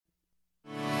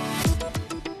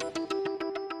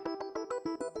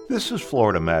This is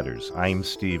Florida Matters. I'm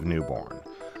Steve Newborn.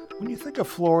 When you think of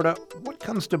Florida, what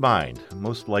comes to mind?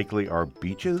 Most likely are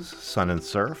beaches, sun and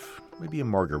surf, maybe a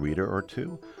margarita or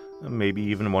two, maybe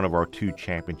even one of our two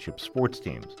championship sports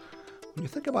teams. When you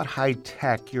think about high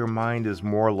tech, your mind is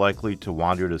more likely to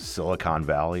wander to Silicon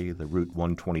Valley, the Route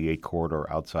 128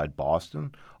 corridor outside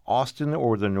Boston, Austin,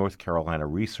 or the North Carolina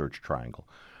Research Triangle.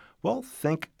 Well,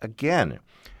 think again.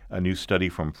 A new study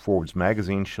from Forbes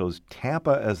magazine shows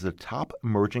Tampa as the top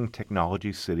emerging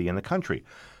technology city in the country.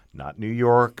 Not New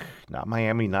York, not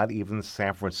Miami, not even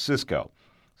San Francisco.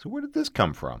 So where did this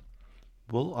come from?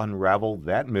 We'll unravel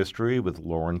that mystery with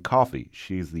Lauren Coffey.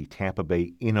 She's the Tampa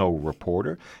Bay Inno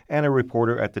reporter and a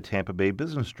reporter at the Tampa Bay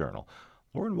Business Journal.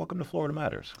 Lauren, welcome to Florida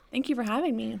Matters. Thank you for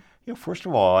having me. First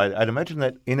of all, I'd imagine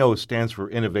that Inno stands for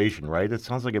innovation, right? It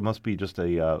sounds like it must be just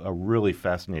a really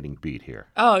fascinating beat here.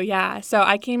 Oh, yeah. So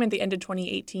I came at the end of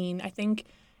 2018. I think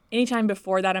anytime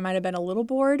before that, I might have been a little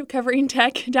bored covering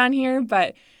tech down here,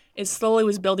 but it slowly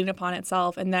was building upon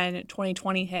itself. And then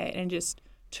 2020 hit and just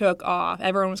took off.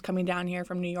 Everyone was coming down here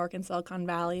from New York and Silicon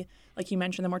Valley, like you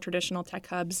mentioned, the more traditional tech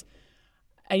hubs.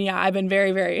 And yeah, I've been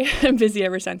very, very busy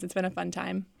ever since. It's been a fun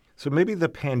time. So maybe the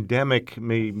pandemic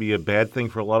may be a bad thing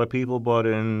for a lot of people, but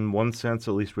in one sense,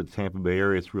 at least with the Tampa Bay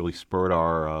area, it's really spurred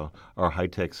our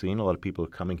high-tech scene. A lot of people are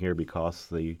coming here because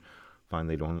they find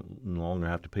they don't no longer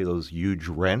have to pay those huge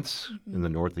rents in the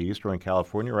Northeast or in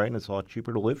California, right? And it's a lot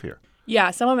cheaper to live here. Yeah,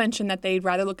 someone mentioned that they'd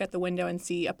rather look at the window and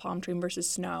see a palm tree versus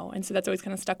snow. And so that's always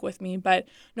kind of stuck with me. But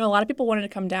no, a lot of people wanted to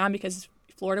come down because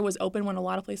Florida was open when a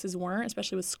lot of places weren't,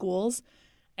 especially with schools.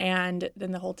 And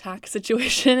then the whole tax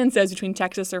situation, and so it's between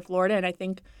Texas or Florida. And I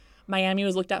think Miami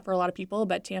was looked at for a lot of people,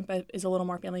 but Tampa is a little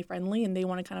more family friendly, and they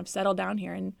want to kind of settle down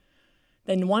here. And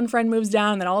then one friend moves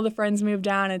down, then all the friends move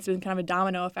down, and it's been kind of a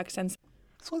domino effect since.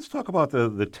 So let's talk about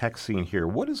the tech scene here.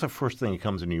 What is the first thing that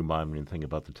comes into your mind when you think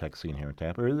about the tech scene here in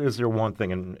Tampa? Is there one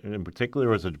thing in particular,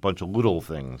 or is it a bunch of little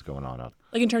things going on out there?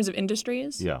 Like in terms of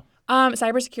industries? Yeah.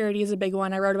 Cybersecurity is a big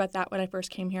one. I wrote about that when I first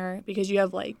came here because you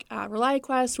have like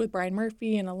ReliaQuest with Brian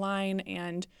Murphy and Align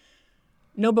and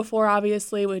KnowBe4,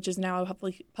 obviously, which is now a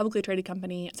publicly traded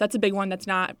company. So that's a big one that's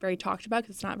not very talked about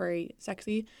because it's not very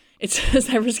sexy. It's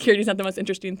cybersecurity is not the most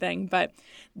interesting thing, but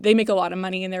they make a lot of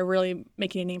money and they're really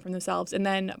making a name for themselves. And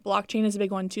then blockchain is a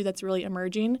big one too that's really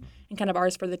emerging and kind of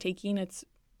ours for the taking. It's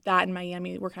that in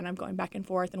Miami. We're kind of going back and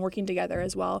forth and working together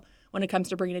as well when it comes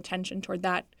to bringing attention toward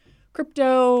that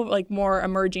crypto, like more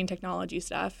emerging technology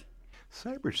stuff.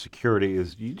 Cybersecurity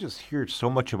is, you just hear so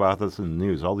much about this in the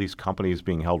news, all these companies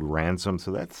being held ransom.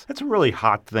 So that's a really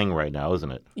hot thing right now,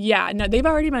 isn't it? Yeah, no, they've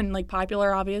already been like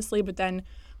popular, obviously, but then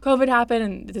COVID happened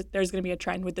and there's going to be a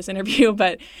trend with this interview,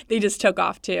 but they just took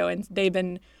off too. And they've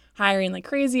been hiring like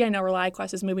crazy. I know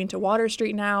ReliaQuest is moving to Water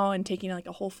Street now and taking like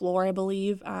a whole floor, I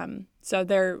believe. So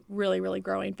they're really, really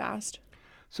growing fast.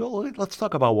 So let's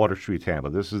talk about Water Street Tampa.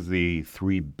 This is the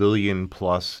 $3 billion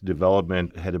plus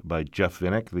development headed by Jeff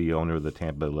Vinik, the owner of the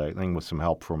Tampa Bay Lightning, with some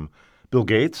help from Bill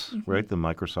Gates, right, the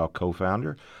Microsoft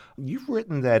co-founder. You've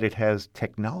written that it has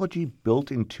technology built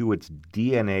into its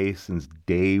DNA since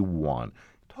day one.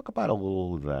 Talk about a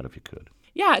little of that if you could.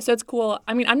 Yeah, so it's cool.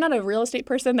 I mean, I'm not a real estate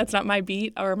person. That's not my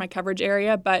beat or my coverage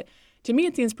area, but to me,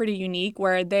 it seems pretty unique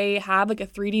where they have like a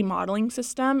 3D modeling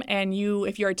system and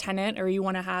if you're a tenant or you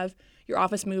want to have your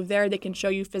office move there, they can show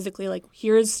you physically like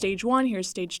here's stage 1, here's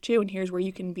stage 2, and here's where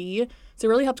you can be. So it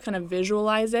really helps kind of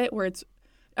visualize it where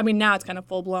now it's kind of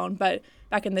full blown, but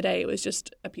back in the day it was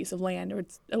just a piece of land or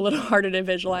it's a little harder to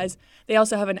visualize. They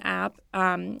also have an app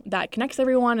that connects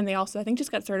everyone, and they also, I think,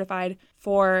 just got certified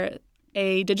for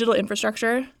a digital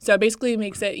infrastructure. So it basically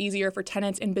makes it easier for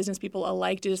tenants and business people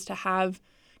alike to have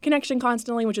connection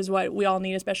constantly, which is what we all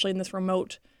need, especially in this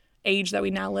remote age that we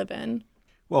now live in.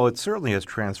 Well, it certainly has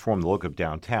transformed the look of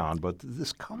downtown, but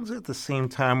this comes at the same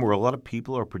time where a lot of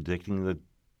people are predicting the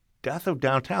death of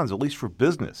downtowns, at least for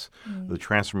business. The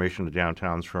transformation of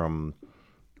downtowns from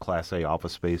Class A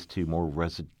office space to more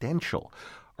residential.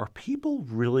 Are people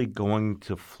really going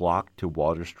to flock to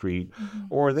Water Street,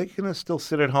 or are they going to still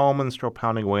sit at home and start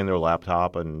pounding away in their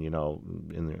laptop and,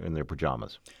 in their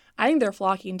pajamas? I think they're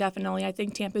flocking, definitely. I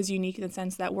think Tampa is unique in the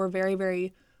sense that we're very,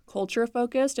 very culture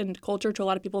focused, and culture to a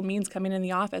lot of people means coming in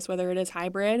the office, whether it is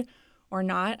hybrid or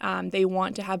not. They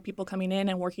want to have people coming in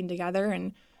and working together,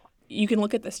 and you can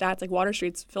look at the stats, like Water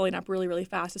Street's filling up really, really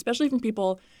fast, especially from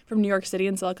people from New York City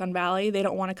and Silicon Valley. They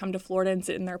don't want to come to Florida and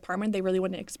sit in their apartment. They really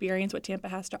want to experience what Tampa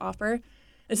has to offer.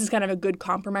 This is kind of a good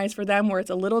compromise for them where it's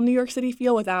a little New York City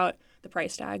feel without the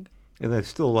price tag. And I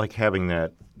still like having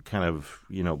that kind of,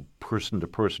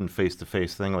 person-to-person,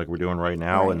 face-to-face thing like we're doing right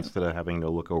now, instead of having to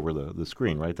look over the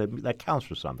screen, right? That counts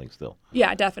for something still.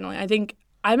 Yeah, definitely. I think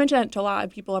I mentioned that to a lot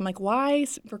of people. I'm like, why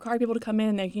require people to come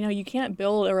in? Like, you can't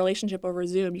build a relationship over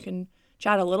Zoom. You can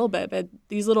chat a little bit, but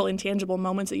these little intangible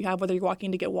moments that you have, whether you're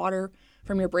walking to get water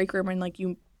from your break room and like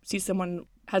you see someone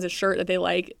has a shirt that they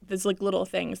like, there's like little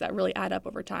things that really add up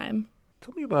over time.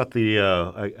 Tell me about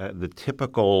the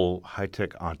typical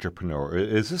high-tech entrepreneur.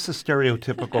 Is this a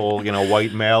stereotypical,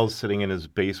 white male sitting in his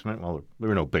basement? Well, there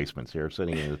are no basements here.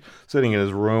 Sitting in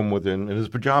his room in his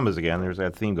pajamas again. There's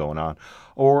that theme going on.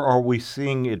 Or are we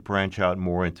seeing it branch out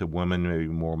more into women, maybe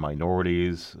more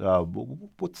minorities?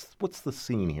 What's the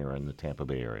scene here in the Tampa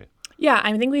Bay area? Yeah,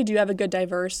 I think we do have a good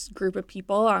diverse group of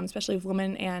people, especially of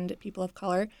women and people of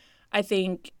color. I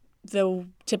think the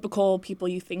typical people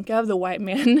you think of, the white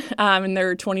men in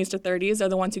their 20s to 30s, are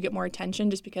the ones who get more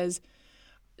attention just because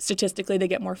statistically they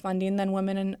get more funding than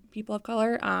women and people of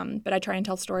color. But I try and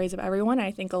tell stories of everyone.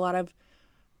 I think a lot of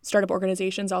startup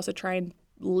organizations also try and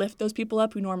lift those people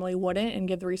up who normally wouldn't and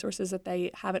give the resources that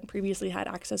they haven't previously had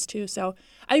access to. So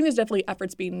I think there's definitely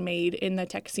efforts being made in the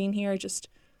tech scene here. Just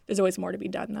there's always more to be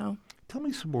done, though. Tell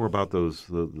me some more about those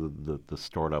the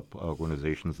startup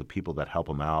organizations, the people that help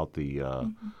them out, the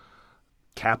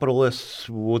capitalists.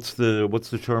 What's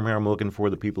the term here I'm looking for?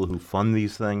 The people who fund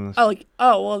these things.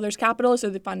 Well, there's capitalists or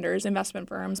the funders, investment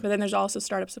firms, but then there's also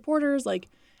startup supporters like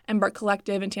Embark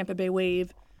Collective and Tampa Bay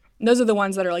Wave. And those are the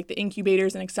ones that are like the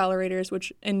incubators and accelerators,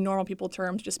 which in normal people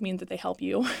terms just means that they help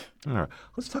you. All right,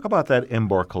 let's talk about that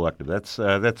Embark Collective.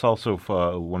 That's also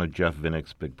one of Jeff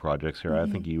Vinnick's big projects here. Mm-hmm.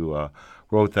 I think you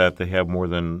wrote that they have more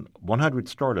than 100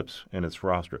 startups in its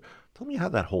roster. Tell me how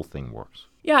that whole thing works.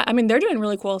 Yeah, I mean, they're doing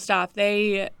really cool stuff.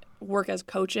 They work as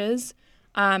coaches.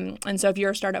 And so if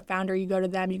you're a startup founder, you go to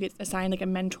them, you get assigned like a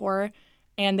mentor,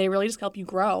 and they really just help you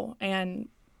grow. And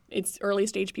it's early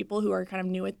stage people who are kind of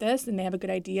new at this, and they have a good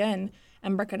idea, and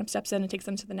Embark kind of steps in and takes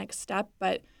them to the next step.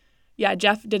 But yeah,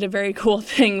 Jeff did a very cool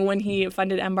thing when he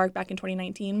funded Embark back in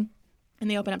 2019, and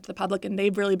they opened up to the public, and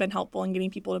they've really been helpful in getting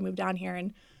people to move down here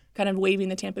and kind of waving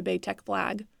the Tampa Bay tech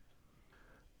flag.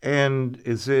 And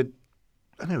is it,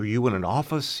 I don't know, you in an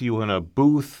office, you in a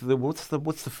booth? What's the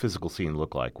physical scene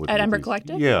look like? At Embark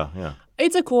Collective? Yeah.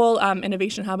 It's a cool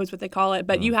innovation hub is what they call it,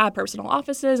 but you have personal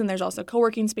offices, and there's also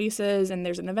co-working spaces, and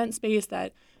there's an event space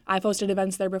that I've hosted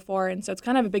events there before, and so it's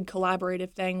kind of a big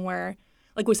collaborative thing where,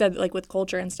 like we said, like with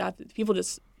culture and stuff, people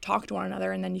just talk to one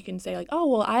another, and then you can say like, oh,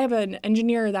 well, I have an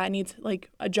engineer that needs like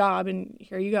a job, and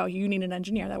here you go. You need an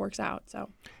engineer. That works out. So,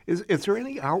 is there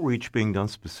any outreach being done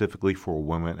specifically for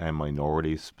women and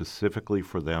minorities, specifically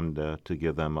for them to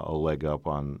give them a leg up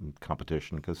on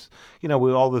competition? Because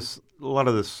with all this, a lot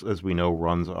of this, as we know,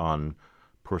 runs on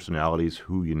personalities,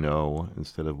 who you know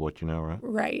instead of what you know, right?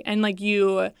 Right, and like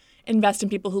you invest in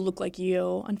people who look like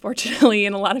you, unfortunately,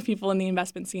 and a lot of people in the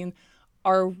investment scene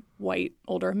are white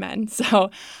older men. So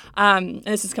and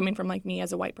this is coming from like me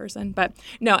as a white person. But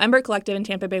no, Embark Collective and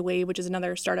Tampa Bay Wave, which is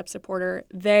another startup supporter,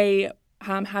 they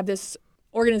have this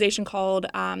organization called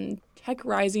Tech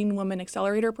Rising Women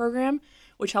Accelerator Program,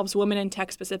 which helps women in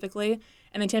tech specifically.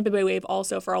 And then Tampa Bay Wave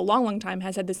also for a long, long time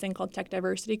has had this thing called Tech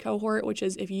Diversity Cohort, which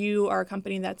is if you are a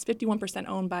company that's 51%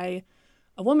 owned by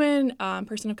a woman,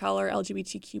 person of color,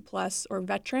 LGBTQ+, or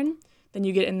veteran, then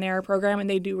you get in their program, and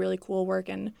they do really cool work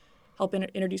and help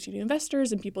introduce you to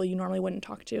investors and people you normally wouldn't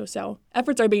talk to. So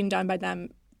efforts are being done by them,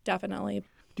 definitely.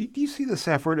 Do you see this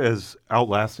effort as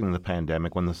outlasting the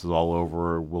pandemic when this is all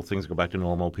over? Will things go back to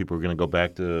normal? People are going to go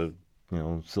back to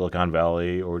Silicon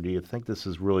Valley? Or do you think this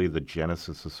is really the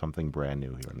genesis of something brand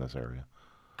new here in this area?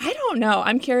 I don't know.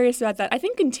 I'm curious about that. I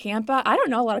think in Tampa, I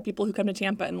don't know a lot of people who come to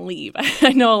Tampa and leave.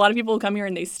 I know a lot of people who come here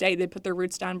and they stay. They put their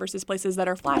roots down versus places that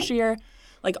are flashier,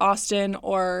 like Austin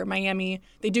or Miami.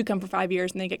 They do come for 5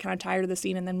 years and they get kind of tired of the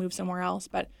scene and then move somewhere else.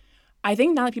 But I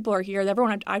think now that people are here,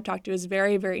 everyone I've talked to is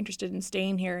very, very interested in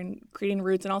staying here and creating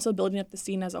roots and also building up the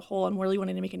scene as a whole and really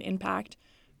wanting to make an impact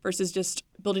versus just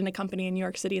building a company in New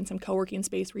York City in some co-working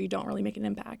space where you don't really make an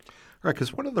impact. Right,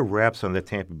 because one of the raps on the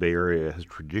Tampa Bay area has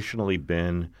traditionally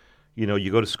been,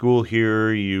 you go to school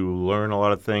here, you learn a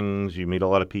lot of things, you meet a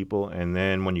lot of people, and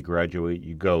then when you graduate,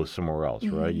 you go somewhere else,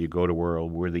 mm-hmm. right? You go to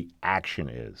where the action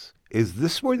is. Is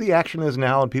this where the action is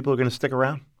now and people are going to stick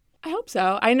around? I hope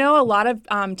so. I know a lot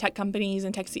of tech companies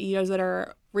and tech CEOs that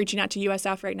are reaching out to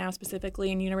USF right now, specifically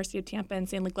in University of Tampa, and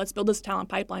saying, like, let's build this talent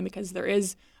pipeline because there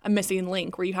is a missing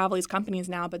link where you have all these companies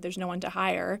now, but there's no one to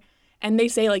hire. And they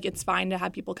say, like, it's fine to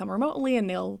have people come remotely and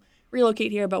they'll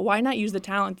relocate here, but why not use the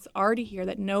talent that's already here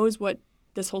that knows what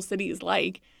this whole city is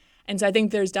like? And so I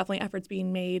think there's definitely efforts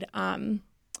being made.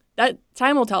 That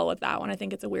time will tell with that one. I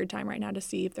think it's a weird time right now to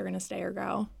see if they're going to stay or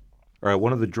go. All right,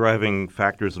 one of the driving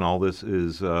factors in all this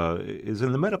is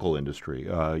in the medical industry.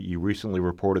 You recently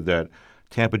reported that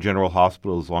Tampa General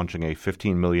Hospital is launching a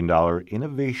 $15 million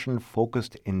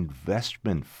innovation-focused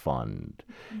investment fund.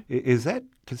 Is that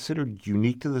considered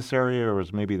unique to this area, or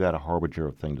is maybe that a harbinger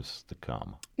of things to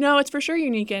come? No, it's for sure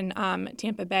unique in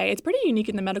Tampa Bay. It's pretty unique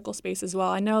in the medical space as well.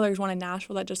 I know there's one in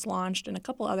Nashville that just launched and a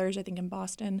couple others, I think, in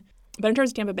Boston. But in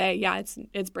terms of Tampa Bay, yeah,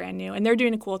 it's brand new. And they're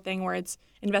doing a cool thing where it's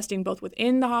investing both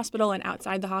within the hospital and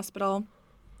outside the hospital.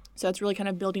 So it's really kind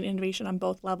of building innovation on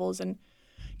both levels, and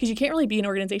because you can't really be an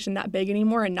organization that big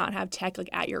anymore and not have tech like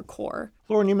at your core.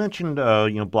 Lauren, you mentioned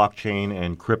blockchain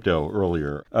and crypto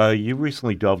earlier. You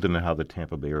recently delved into how the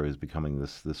Tampa Bay area is becoming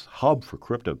this hub for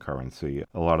cryptocurrency.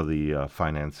 A lot of the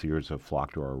financiers have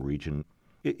flocked to our region.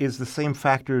 Is the same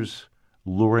factors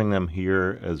luring them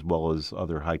here as well as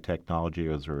other high technology,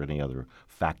 or is there any other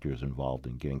factors involved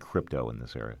in getting crypto in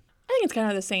this area? I think it's kind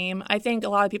of the same. I think a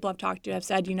lot of people I've talked to have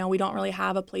said, we don't really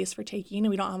have a place for taking, and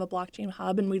we don't have a blockchain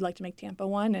hub, and we'd like to make Tampa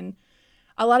one. And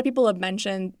a lot of people have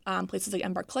mentioned places like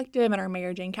Embark Collective and our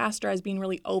mayor, Jane Castor, as being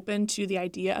really open to the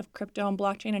idea of crypto and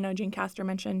blockchain. I know Jane Castor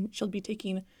mentioned she'll be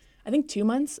taking, I think, 2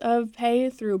 months of pay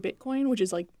through Bitcoin, which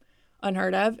is like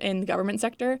unheard of in the government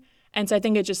sector. And so I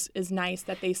think it just is nice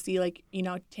that they see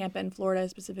Tampa and Florida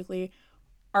specifically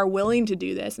are willing to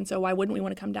do this. And so why wouldn't we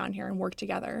want to come down here and work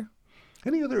together?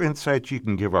 Any other insights you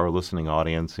can give our listening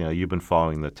audience? You've been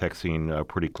following the tech scene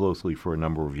pretty closely for a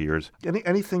number of years.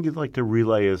 Anything you'd like to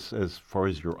relay as far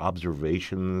as your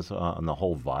observations on the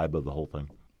whole vibe of the whole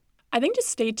thing? I think just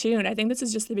stay tuned. I think this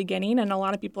is just the beginning, and a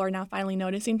lot of people are now finally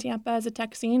noticing Tampa as a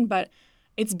tech scene, but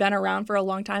it's been around for a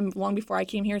long time, long before I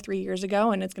came here 3 years ago,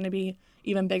 and it's going to be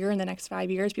even bigger in the next 5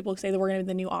 years. People say that we're going to be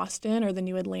the new Austin or the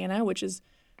new Atlanta, which is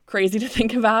crazy to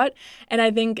think about. And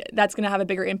I think that's going to have a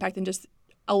bigger impact than just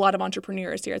a lot of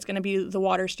entrepreneurs here. It's going to be the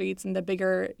water streets and the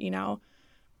bigger,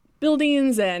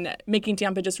 buildings, and making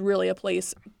Tampa just really a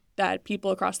place that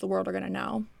people across the world are going to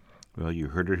know. Well, you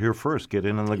heard it here first. Get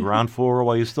in on the ground floor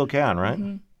while you still can, right?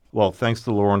 Mm-hmm. Well, thanks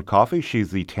to Lauren Coffey.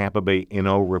 She's the Tampa Bay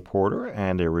Inno reporter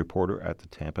and a reporter at the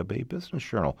Tampa Bay Business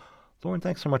Journal. Lauren,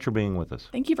 thanks so much for being with us.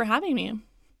 Thank you for having me.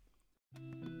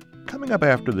 Coming up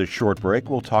after this short break,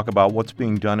 we'll talk about what's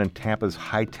being done in Tampa's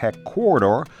high-tech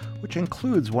corridor, which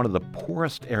includes one of the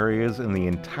poorest areas in the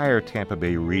entire Tampa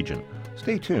Bay region.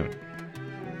 Stay tuned.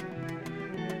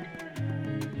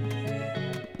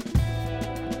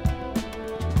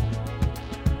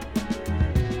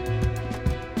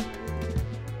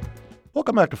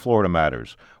 Welcome back to Florida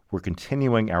Matters. We're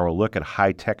continuing our look at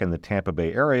high-tech in the Tampa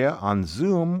Bay area on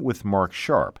Zoom with Mark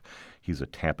Sharp. He's a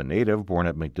Tampa native born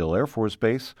at MacDill Air Force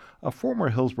Base, a former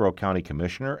Hillsborough County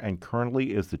Commissioner, and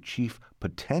currently is the Chief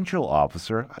Potential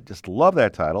Officer, I just love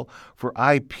that title, for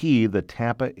IP, the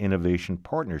Tampa Innovation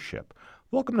Partnership.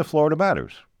 Welcome to Florida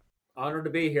Matters. Honored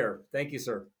to be here. Thank you,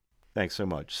 sir. Thanks so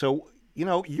much. So,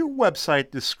 your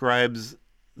website describes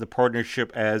the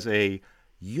partnership as a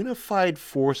unified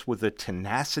force with a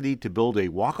tenacity to build a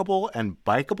walkable and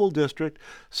bikeable district,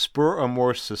 spur a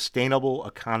more sustainable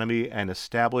economy, and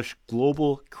establish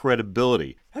global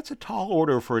credibility. That's a tall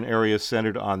order for an area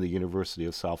centered on the University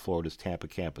of South Florida's Tampa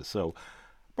campus. So,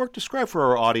 Mark, describe for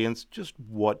our audience just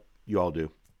what you all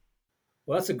do.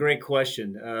 Well, that's a great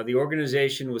question. The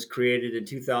organization was created in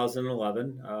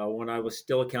 2011 when I was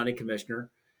still a county commissioner.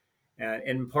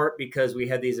 In part because we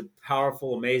had these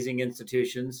powerful, amazing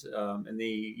institutions in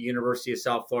the University of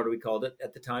South Florida, we called it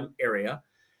at the time, area.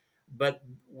 But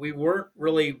we weren't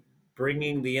really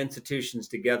bringing the institutions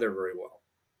together very well.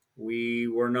 We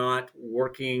were not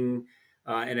working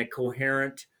in a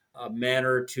coherent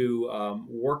manner to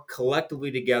work collectively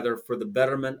together for the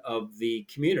betterment of the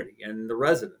community and the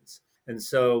residents. And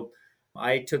so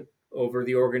I took over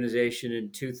the organization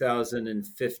in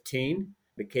 2015.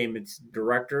 Became its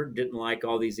director, didn't like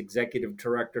all these executive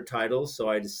director titles. So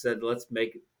I just said, let's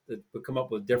come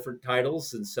up with different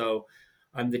titles. And so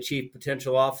I'm the Chief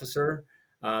Potential Officer.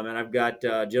 And I've got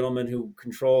a gentleman who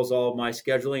controls all of my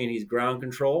scheduling, and he's ground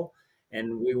control.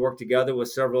 And we work together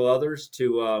with several others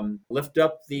to lift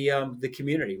up the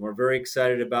community. We're very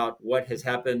excited about what has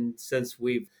happened since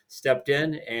we've stepped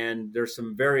in. And there's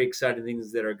some very exciting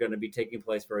things that are going to be taking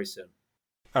place very soon.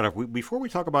 All right, before we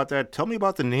talk about that, tell me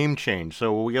about the name change.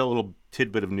 So we got a little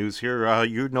tidbit of news here.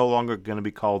 You're no longer going to be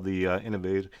called the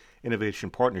Innovation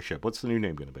Partnership. What's the new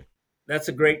name going to be? That's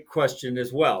a great question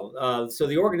as well. So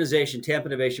the organization, Tampa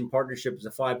Innovation Partnership, is a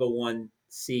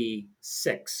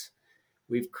 501c6.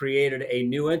 We've created a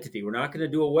new entity. We're not going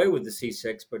to do away with the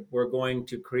C6, but we're going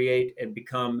to create and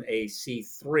become a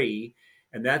C3,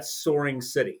 and that's Soaring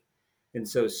City. And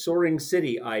so Soaring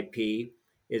City IP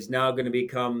is now going to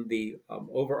become the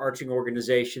overarching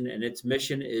organization, and its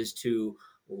mission is to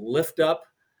lift up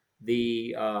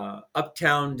the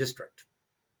uptown district.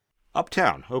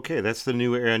 Uptown. Okay, that's the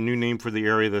new name for the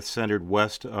area that's centered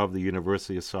west of the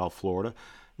University of South Florida.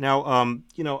 Now,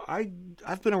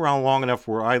 I've been around long enough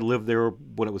where I lived there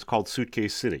when it was called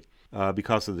Suitcase City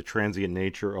because of the transient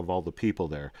nature of all the people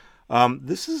there.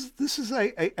 This is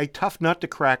a tough nut to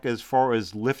crack as far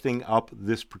as lifting up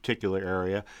this particular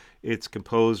area. It's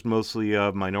composed mostly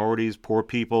of minorities, poor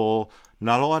people,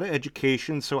 not a lot of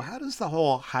education. So, how does the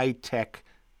whole high tech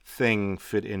thing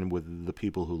fit in with the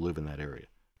people who live in that area?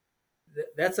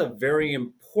 That's a very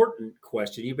important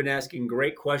question. You've been asking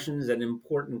great questions and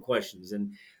important questions.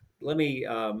 And let me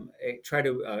try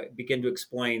to begin to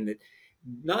explain that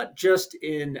not just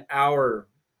in our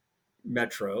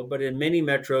metro, but in many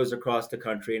metros across the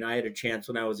country. And I had a chance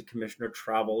when I was a commissioner to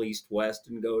travel east west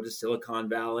and go to Silicon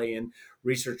Valley and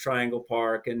Research Triangle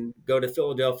Park and go to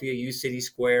Philadelphia, U City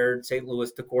Squared, St.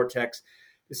 Louis, the Cortex,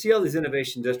 to see all these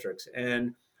innovation districts.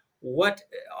 And what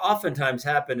oftentimes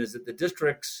happen is that the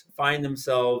districts find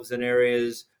themselves in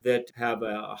areas that have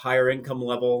a higher income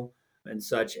level and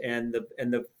such, and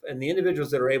the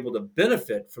individuals that are able to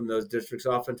benefit from those districts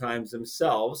oftentimes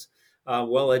themselves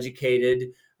well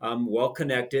educated, well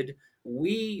connected.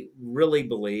 We really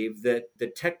believe that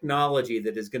the technology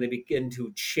that is going to begin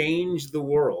to change the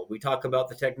world, we talk about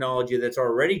the technology that's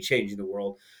already changing the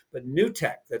world, but new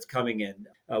tech that's coming in,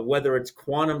 whether it's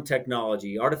quantum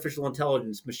technology, artificial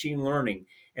intelligence, machine learning,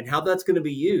 and how that's going to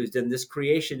be used in this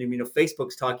creation. And,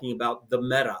 Facebook's talking about the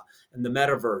meta and the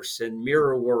metaverse and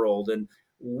mirror world. And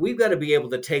we've got to be able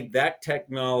to take that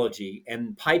technology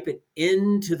and pipe it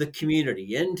into the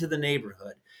community, into the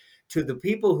neighborhood, to the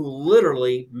people who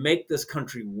literally make this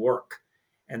country work.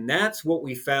 And that's what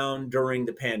we found during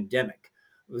the pandemic,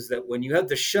 was that when you had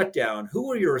the shutdown, who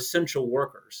were your essential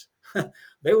workers?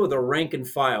 They were the rank and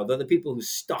file. They're the people who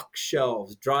stock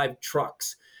shelves, drive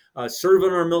trucks, serve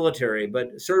in our military,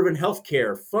 but serve in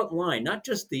healthcare, front line, not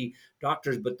just the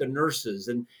doctors, but the nurses.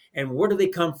 And where do they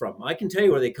come from? I can tell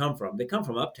you where they come from. They come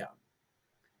from Uptown.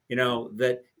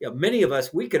 Many of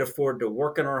us, we could afford to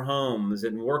work in our homes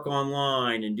and work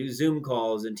online and do Zoom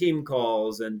calls and team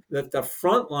calls. And that the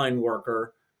frontline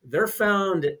worker, they're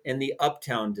found in the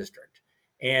Uptown district.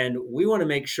 And we want to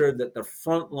make sure that the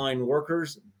frontline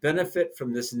workers benefit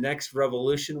from this next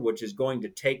revolution, which is going to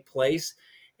take place.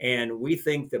 And we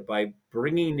think that by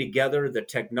bringing together the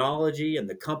technology and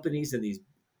the companies and these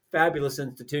fabulous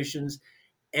institutions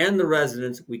and the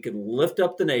residents, we can lift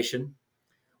up the nation.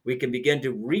 We can begin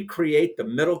to recreate the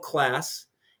middle class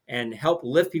and help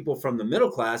lift people from the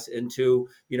middle class into,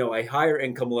 a higher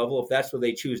income level if that's where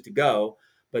they choose to go.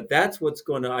 But that's what's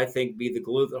going to, I think, be the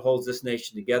glue that holds this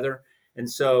nation together. And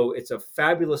so it's a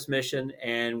fabulous mission,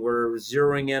 and we're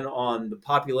zeroing in on the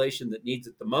population that needs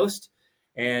it the most.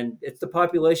 And it's the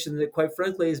population that, quite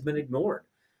frankly, has been ignored.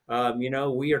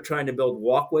 We are trying to build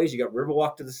walkways. You got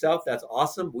Riverwalk to the south. That's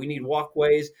awesome. We need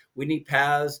walkways. We need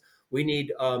paths. We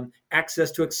need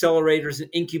access to accelerators and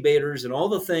incubators and all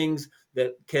the things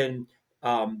that can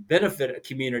benefit a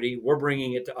community. We're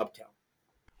bringing it to Uptown.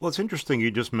 Well, it's interesting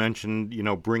you just mentioned,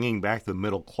 bringing back the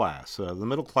middle class. The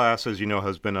middle class, as you know,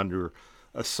 has been under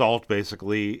assault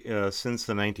basically since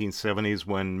the 1970s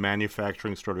when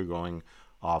manufacturing started going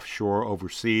offshore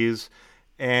overseas.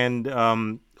 And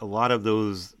a lot of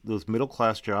those middle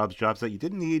class jobs that you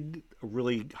didn't need a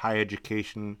really high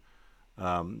education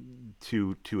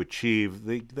to achieve,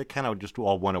 they kind of just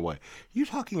all went away. You're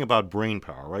talking about brain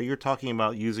power, right? You're talking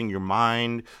about using your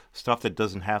mind, stuff that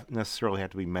doesn't necessarily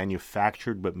have to be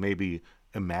manufactured, but maybe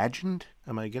imagined.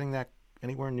 Am I getting that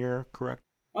anywhere near correct?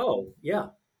 Oh, yeah,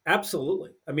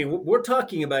 absolutely. I mean, we're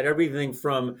talking about everything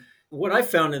from what I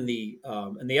found in the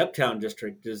Uptown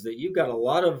district is that you've got a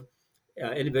lot of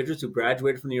individuals who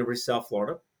graduated from the University of South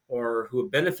Florida or who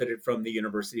have benefited from the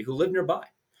university who live nearby.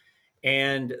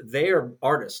 And they are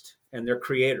artists and they're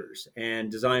creators and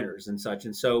designers and such.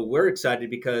 And so we're excited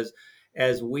because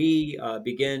as we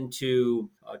begin to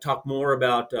talk more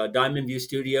about Diamond View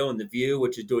Studio and The View,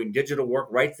 which is doing digital work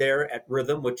right there at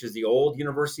Rhythm, which is the old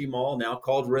University Mall, now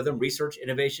called Rhythm Research,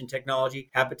 Innovation, Technology,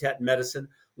 Habitat, and Medicine,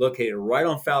 located right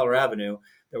on Fowler Avenue,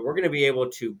 that we're going to be able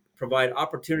to provide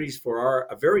opportunities for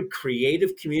a very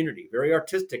creative community, very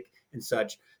artistic and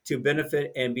such, to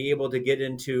benefit and be able to get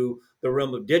into the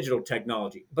realm of digital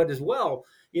technology. But as well,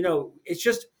 it's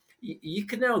just, you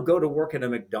can now go to work at a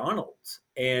McDonald's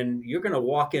and you're going to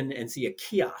walk in and see a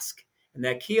kiosk. And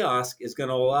that kiosk is going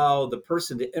to allow the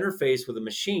person to interface with a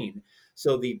machine.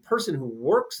 So the person who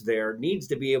works there needs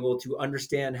to be able to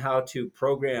understand how to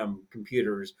program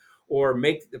computers or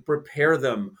prepare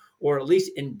them, or at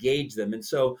least engage them. And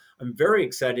so I'm very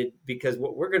excited because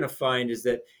what we're going to find is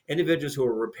that individuals who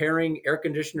are repairing air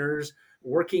conditioners,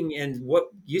 working in what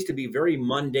used to be very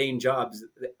mundane jobs,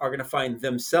 are going to find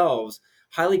themselves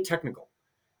highly technical.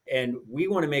 And we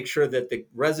want to make sure that the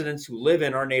residents who live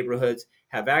in our neighborhoods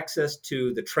have access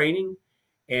to the training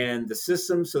and the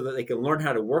systems so that they can learn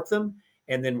how to work them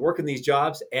and then work in these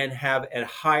jobs and have a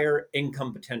higher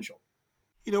income potential.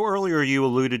 Earlier you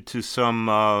alluded to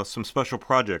some special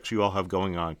projects you all have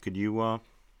going on. Could you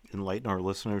enlighten our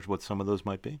listeners what some of those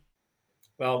might be?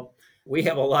 Well, we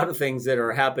have a lot of things that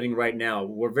are happening right now.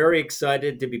 We're very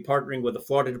excited to be partnering with the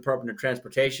Florida Department of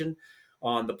Transportation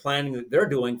on the planning that they're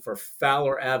doing for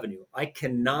Fowler Avenue. I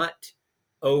cannot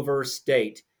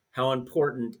overstate how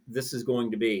important this is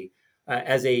going to be.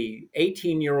 As a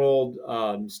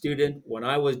 18-year-old student, when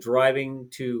I was driving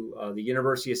to the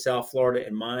University of South Florida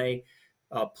in my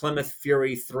Plymouth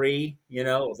Fury 3, it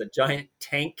was a giant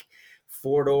tank,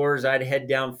 4 doors, I'd head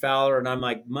down Fowler, and I'm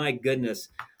like, my goodness,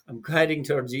 I'm heading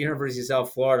towards the University of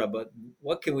South Florida, but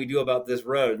what can we do about this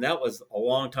road? And that was a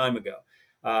long time ago.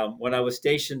 When I was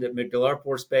stationed at MacDill Air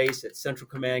Force Base at Central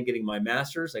Command getting my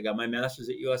master's, I got my master's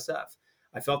at USF.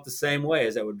 I felt the same way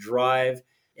as I would drive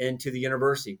into the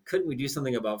university. Couldn't we do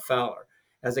something about Fowler?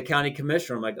 As a county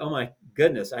commissioner, I'm like, oh my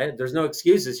goodness, there's no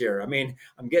excuses here. I mean,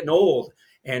 I'm getting old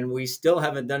and we still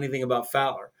haven't done anything about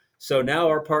Fowler. So now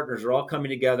our partners are all coming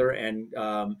together, and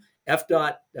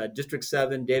FDOT District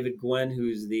 7, David Gwynn,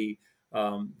 who's the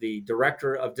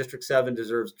director of District 7,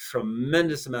 deserves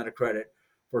tremendous amount of credit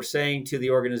for saying to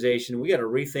the organization, we got to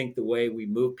rethink the way we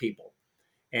move people,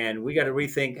 and we got to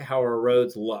rethink how our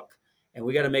roads look, and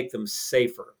we got to make them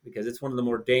safer because it's one of the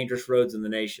more dangerous roads in the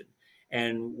nation.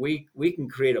 And we can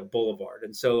create a boulevard.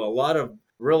 And so a lot of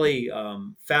really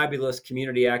fabulous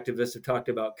community activists have talked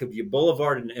about, could you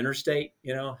boulevard an interstate?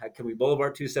 Can we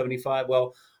boulevard 275?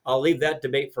 Well, I'll leave that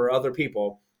debate for other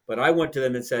people. But I went to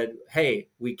them and said, hey,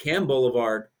 we can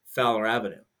boulevard Fowler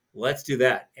Avenue. Let's do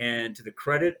that. And to the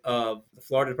credit of the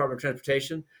Florida Department of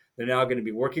Transportation, they're now going to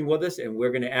be working with us, and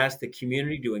we're going to ask the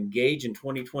community to engage in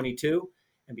 2022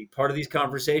 and be part of these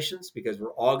conversations, because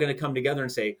we're all going to come together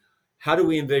and say, how do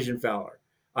we envision Fowler?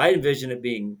 I envision it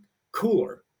being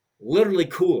cooler, literally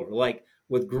cooler, like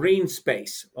with green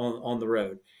space on the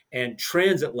road and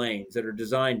transit lanes that are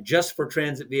designed just for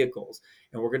transit vehicles.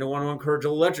 And we're going to want to encourage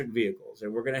electric vehicles,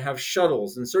 and we're going to have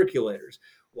shuttles and circulators,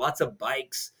 lots of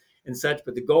bikes and such.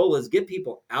 But the goal is get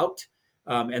people out.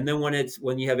 And then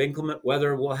when you have inclement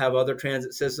weather, we'll have other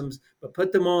transit systems, but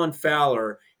put them on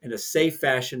Fowler in a safe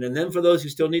fashion. And then for those who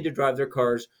still need to drive their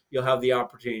cars, you'll have the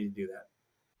opportunity to do that.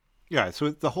 Yeah, so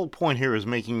the whole point here is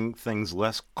making things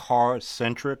less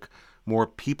car-centric, more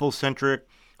people-centric.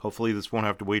 Hopefully this won't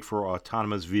have to wait for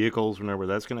autonomous vehicles whenever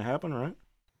that's going to happen, right?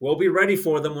 We'll be ready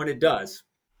for them when it does.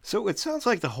 So it sounds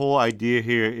like the whole idea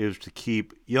here is to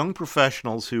keep young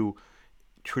professionals who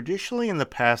traditionally in the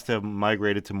past have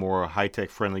migrated to more high-tech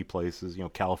friendly places,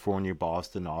 California,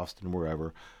 Boston, Austin,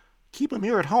 wherever. Keep them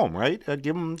here at home, right?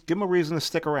 Give them a reason to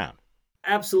stick around.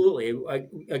 Absolutely.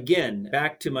 Again,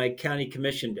 back to my county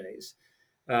commission days.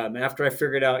 After I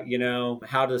figured out,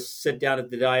 how to sit down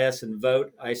at the dais and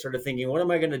vote, I started thinking, what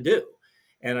am I going to do?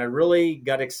 And I really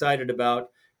got excited about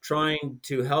trying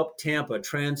to help Tampa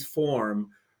transform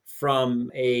from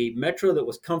a metro that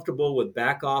was comfortable with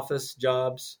back office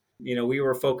jobs. We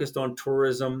were focused on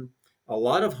tourism, a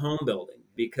lot of home building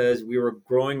because we were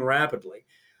growing rapidly.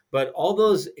 But all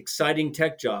those exciting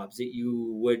tech jobs that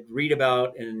you would read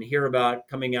about and hear about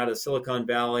coming out of Silicon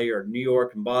Valley or New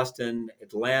York and Boston,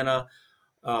 Atlanta,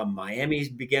 Miami's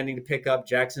beginning to pick up,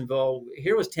 Jacksonville.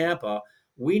 Here was Tampa.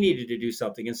 We needed to do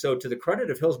something. And so to the credit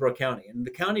of Hillsborough County, and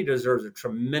the county deserves a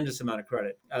tremendous amount of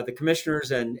credit, the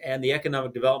commissioners and the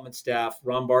economic development staff,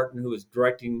 Ron Barton, who is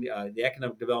directing the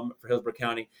economic development for Hillsborough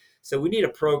County. So we need a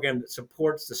program that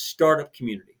supports the startup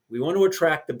community. We want to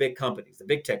attract the big companies, the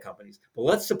big tech companies, but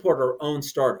let's support our own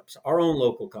startups, our own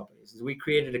local companies. We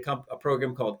created a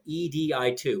program called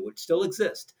EDI2, which still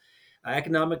exists,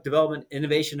 Economic Development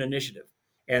Innovation Initiative.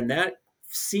 And that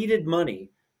seeded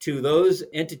money to those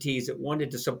entities that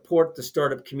wanted to support the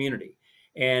startup community.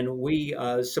 And we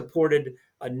supported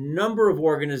a number of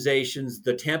organizations,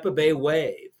 the Tampa Bay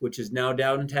Wave, which is now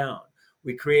downtown.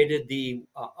 We created the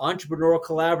Entrepreneurial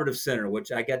Collaborative Center,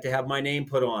 which I got to have my name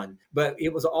put on. But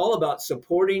it was all about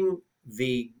supporting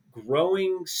the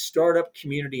growing startup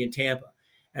community in Tampa.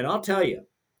 And I'll tell you,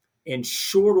 in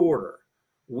short order,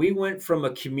 we went from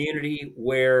a community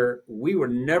where we were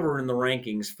never in the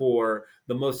rankings for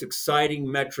the most exciting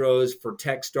metros for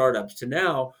tech startups to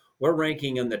now we're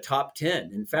ranking in the top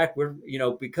 10. In fact, we're,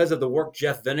 because of the work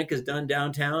Jeff Vinnick has done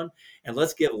downtown, and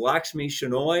let's give Lakshmi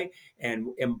Shenoy and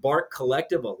Embark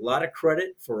Collective a lot of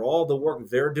credit for all the work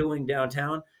they're doing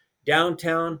downtown,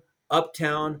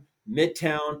 uptown,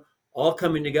 midtown, all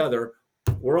coming together.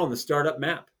 We're on the startup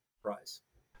map prize.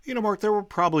 Mark, there were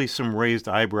probably some raised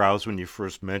eyebrows when you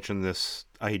first mentioned this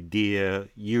idea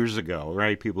years ago,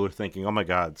 right? People are thinking, oh my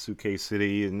God, Suitcase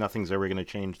City, nothing's ever going to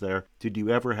change there. Did you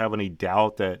ever have any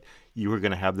doubt that you were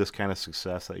going to have this kind of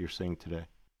success that you're seeing today?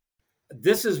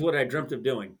 This is what I dreamt of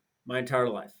doing my entire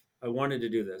life. I wanted to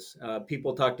do this.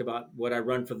 People talked about what I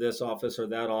run for this office or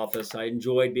that office. I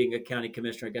enjoyed being a county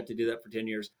commissioner. I got to do that for 10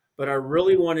 years. But I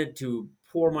really wanted to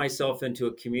pour myself into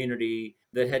a community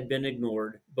that had been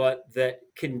ignored, but that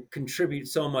can contribute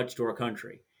so much to our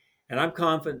country. And I'm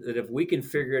confident that if we can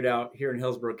figure it out here in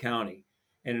Hillsborough County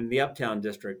and in the Uptown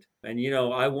District, and,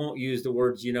 I won't use the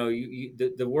words,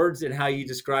 the words and how you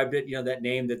described it, that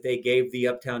name that they gave the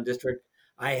Uptown District,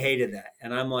 I hated that.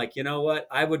 And I'm like, you know what?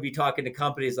 I would be talking to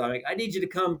companies. I'm like, I need you to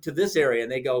come to this area.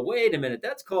 And they go, wait a minute,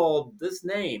 that's called this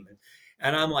name.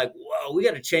 And I'm like, whoa, we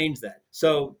got to change that.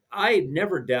 So I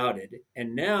never doubted.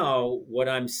 And now what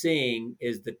I'm seeing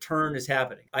is the turn is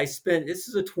happening. This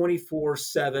is a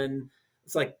 24/7,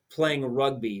 it's like playing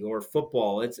rugby or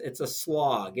football. It's a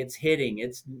slog. It's hitting.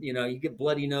 It's, you get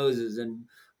bloody noses and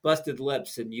busted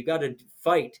lips, and you got to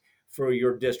fight for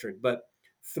your district. But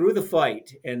through the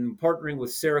fight and partnering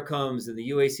with Sarah Combs and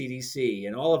the UACDC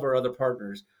and all of our other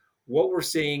partners, what we're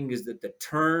seeing is that the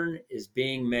turn is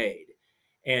being made.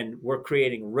 And we're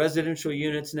creating residential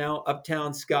units now,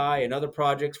 Uptown Sky and other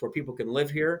projects where people can live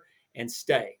here and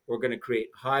stay. We're going to create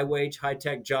high-wage,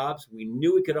 high-tech jobs. We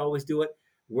knew we could always do it.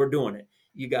 We're doing it.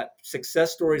 You got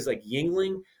success stories like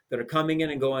Yingling that are coming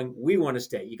in and going, we want to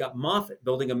stay. You got Moffitt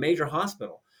building a major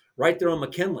hospital right there on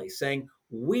McKinley saying,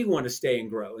 we want to stay and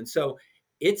grow. And so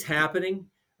it's happening.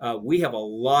 We have a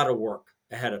lot of work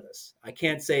ahead of us. I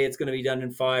can't say it's going to be done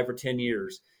in 5 or 10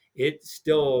 years.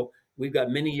 We've got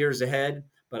many years ahead,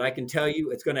 but I can tell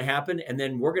you it's going to happen. And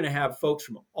then we're going to have folks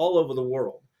from all over the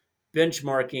world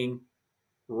benchmarking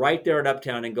right there at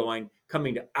Uptown and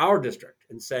coming to our district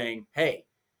and saying, hey,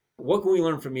 what can we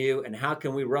learn from you? And how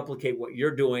can we replicate what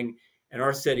you're doing in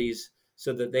our cities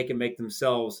so that they can make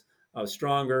themselves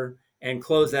stronger and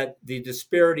close the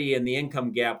disparity in the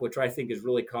income gap, which I think is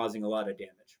really causing a lot of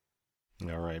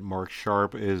damage. All right. Mark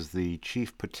Sharp is the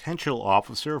Chief Potential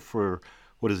Officer for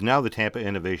what is now the Tampa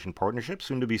Innovation Partnership,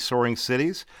 soon to be Soaring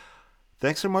Cities.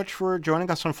 Thanks so much for joining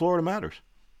us on Florida Matters.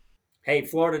 Hey,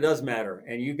 Florida does matter,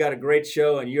 and you got a great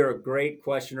show, and you're a great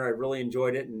questioner. I really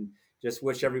enjoyed it, and just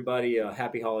wish everybody a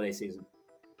happy holiday season.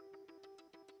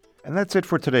 And that's it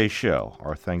for today's show.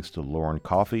 Our thanks to Lauren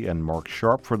Coffey and Mark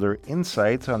Sharp for their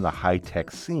insights on the high-tech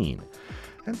scene.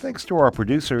 And thanks to our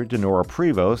producer, Denora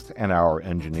Prevost, and our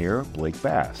engineer, Blake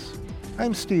Bass.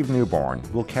 I'm Steve Newborn.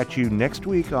 We'll catch you next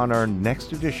week on our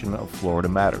next edition of Florida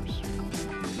Matters.